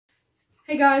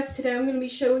Hey guys, today I'm going to be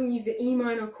showing you the E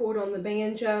minor chord on the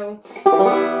banjo, which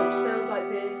sounds like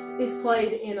this. It's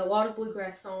played in a lot of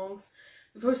bluegrass songs.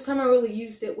 The first time I really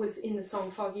used it was in the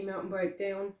song Foggy Mountain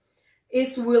Breakdown.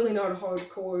 It's really not a hard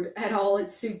chord at all.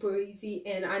 It's super easy,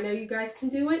 and I know you guys can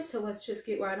do it, so let's just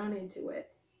get right on into it.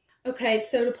 Okay,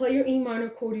 so to play your E minor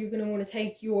chord, you're going to want to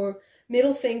take your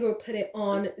middle finger, put it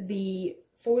on the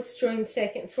 4th string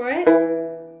 2nd fret,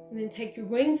 and then take your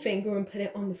ring finger and put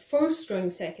it on the 1st string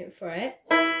 2nd fret,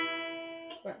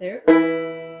 right there,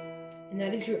 and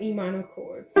that is your E minor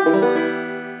chord.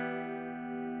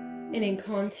 And in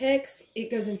context,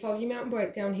 it goes in Foggy Mountain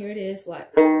Breakdown. Here it is,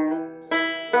 like.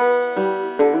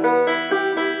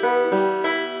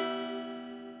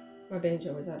 My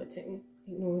banjo is out of tune.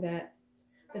 Ignore that.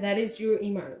 But that is your E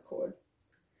minor chord.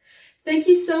 Thank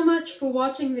you so much for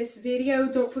watching this video.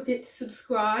 Don't forget to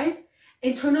subscribe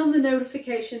and turn on the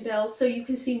notification bell so you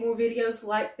can see more videos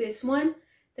like this one.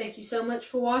 Thank you so much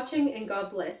for watching, and God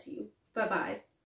bless you. Bye-bye.